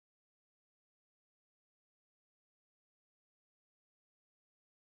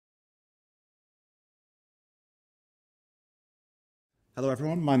Hello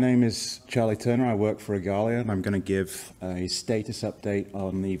everyone, my name is Charlie Turner. I work for Igalia and I'm going to give a status update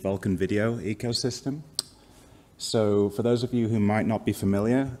on the Vulkan video ecosystem. So for those of you who might not be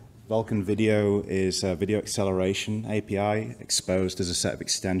familiar, Vulkan Video is a video acceleration API exposed as a set of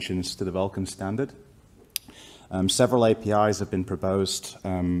extensions to the Vulkan standard. Several APIs have been proposed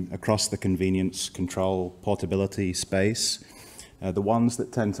across the convenience, control, portability space. The ones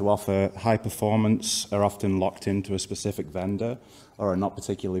that tend to offer high performance are often locked into a specific vendor or are not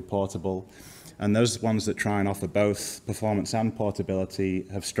particularly portable. And those ones that try and offer both performance and portability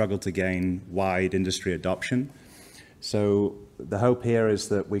have struggled to gain wide industry adoption. So the hope here is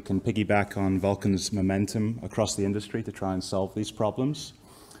that we can piggyback on Vulkan's momentum across the industry to try and solve these problems.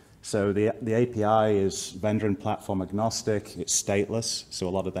 So the API is vendor and platform agnostic, it's stateless, so a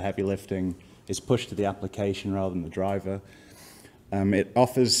lot of the heavy lifting is pushed to the application rather than the driver. It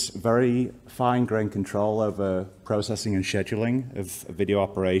offers very fine-grained control over processing and scheduling of video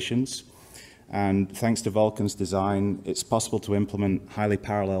operations. And thanks to Vulkan's design, it's possible to implement highly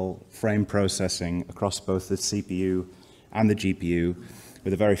parallel frame processing across both the CPU and the GPU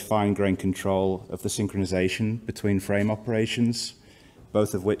with a very fine-grained control of the synchronization between frame operations,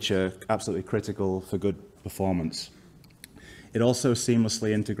 both of which are absolutely critical for good performance. It also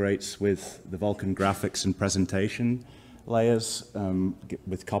seamlessly integrates with the Vulkan graphics and presentation layers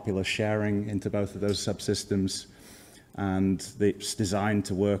with copyless sharing into both of those subsystems, and it's designed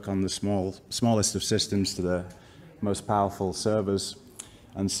to work on the smallest of systems to the most powerful servers.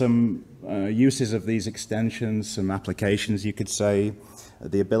 And some uses of these extensions, some applications you could say,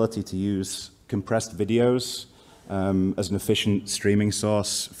 the ability to use compressed videos as an efficient streaming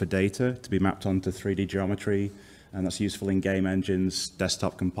source for data to be mapped onto 3D geometry, and that's useful in game engines,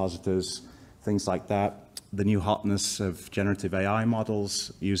 desktop compositors, things like that. The new hotness of generative AI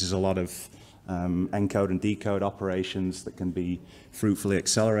models uses a lot of encode and decode operations that can be fruitfully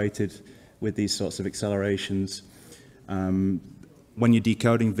accelerated with these sorts of accelerations. When you're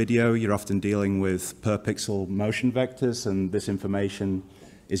decoding video, you're often dealing with per pixel motion vectors, and this information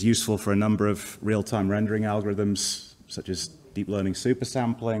is useful for a number of real-time rendering algorithms, such as deep learning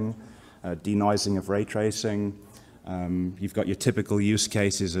supersampling, denoising of ray tracing. You've got your typical use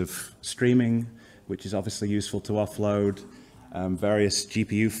cases of streaming, which is obviously useful to offload, various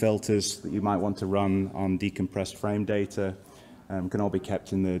GPU filters that you might want to run on decompressed frame data can all be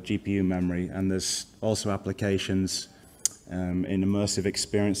kept in the GPU memory. And there's also applications in immersive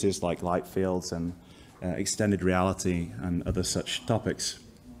experiences like light fields and extended reality and other such topics.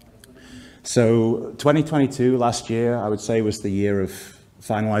 So 2022, last year, I would say was the year of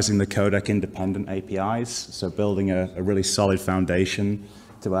finalizing the codec independent APIs, so building a really solid foundation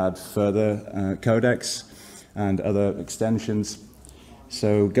to add further codecs and other extensions.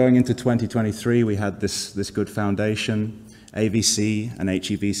 So going into 2023, we had this good foundation. AVC and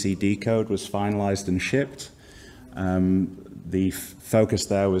HEVC decode was finalized and shipped. The focus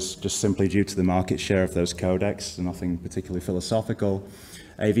there was just simply due to the market share of those codecs, nothing particularly philosophical.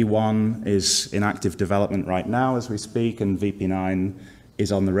 AV1 is in active development right now as we speak, and VP9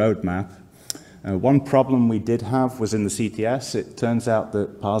 is on the roadmap. One problem we did have was in the CTS. It turns out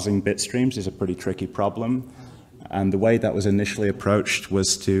that parsing bit streams is a pretty tricky problem. And the way that was initially approached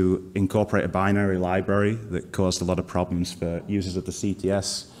was to incorporate a binary library that caused a lot of problems for users of the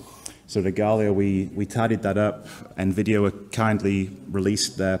CTS. So at Igalia, we tidied that up. NVIDIA kindly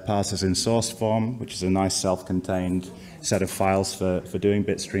released their parsers in source form, which is a nice self-contained set of files for doing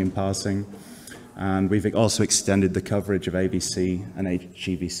bitstream parsing. And we've also extended the coverage of AVC and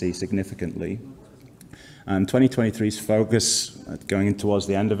HEVC significantly. And 2023's focus, going in towards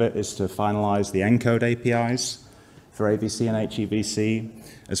the end of it, is to finalize the encode APIs for AVC and HEVC,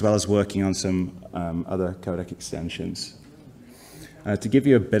 as well as working on some other codec extensions. To give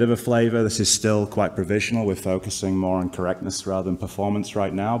you a bit of a flavor, this is still quite provisional. We're focusing more on correctness rather than performance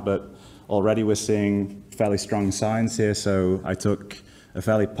right now, but already we're seeing fairly strong signs here. So I took a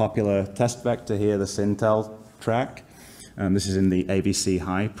fairly popular test vector here, the Intel track. This is in the AVC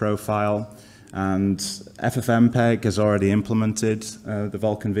high profile. And FFmpeg has already implemented the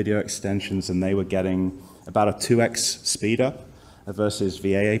Vulkan video extensions, and they were getting about a 2x speed up versus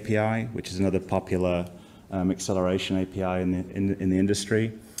VA API, which is another popular acceleration API in the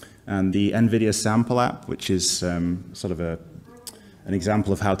industry. And the NVIDIA sample app, which is sort of an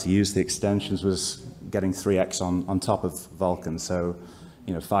example of how to use the extensions, was getting 3x on top of Vulkan. So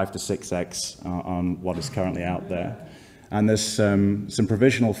 5 to 6x on what is currently out there. And there's some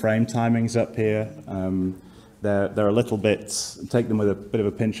provisional frame timings up here. They're a little bit, take them with a bit of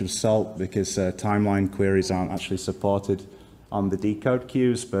a pinch of salt because timeline queries aren't actually supported on the decode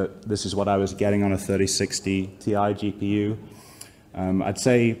queues, but this is what I was getting on a 3060 Ti GPU. I'd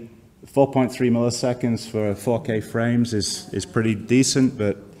say 4.3 milliseconds for 4K frames is pretty decent,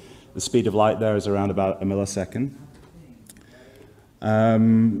 but the speed of light there is around about a millisecond.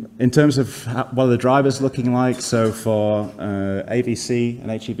 In terms of what are the drivers looking like, so for AVC and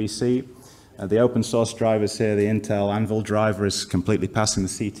HEVC, the open source drivers here, the Intel Anvil driver is completely passing the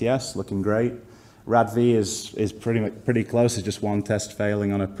CTS, looking great. RADV is pretty close, it's just one test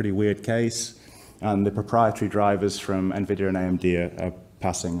failing on a pretty weird case. And the proprietary drivers from NVIDIA and AMD are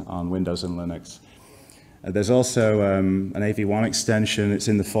passing on Windows and Linux. There's also an AV1 extension. It's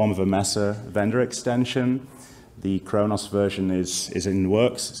in the form of a Mesa vendor extension. The Kronos version is in the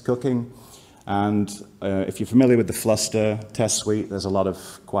works, it's cooking. And if you're familiar with the Fluster test suite, there's a lot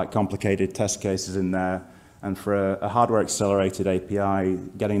of quite complicated test cases in there. And for a hardware accelerated API,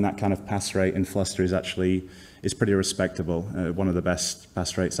 getting that kind of pass rate in Fluster is pretty respectable. One of the best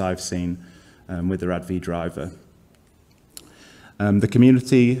pass rates I've seen with the RADV driver. The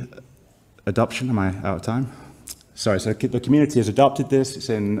community adoption, am I out of time? Sorry, so the community has adopted this. It's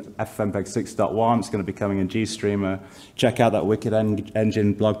in FFmpeg 6.1. It's going to be coming in GStreamer. Check out that Wicked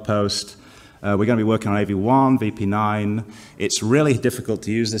Engine blog post. We're going to be working on AV1, VP9. It's really difficult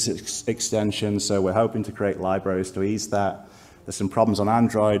to use this extension, so we're hoping to create libraries to ease that. There's some problems on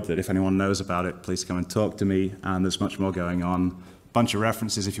Android that if anyone knows about it, please come and talk to me. And there's much more going on. Bunch of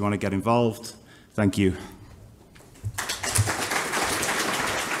references if you want to get involved. Thank you.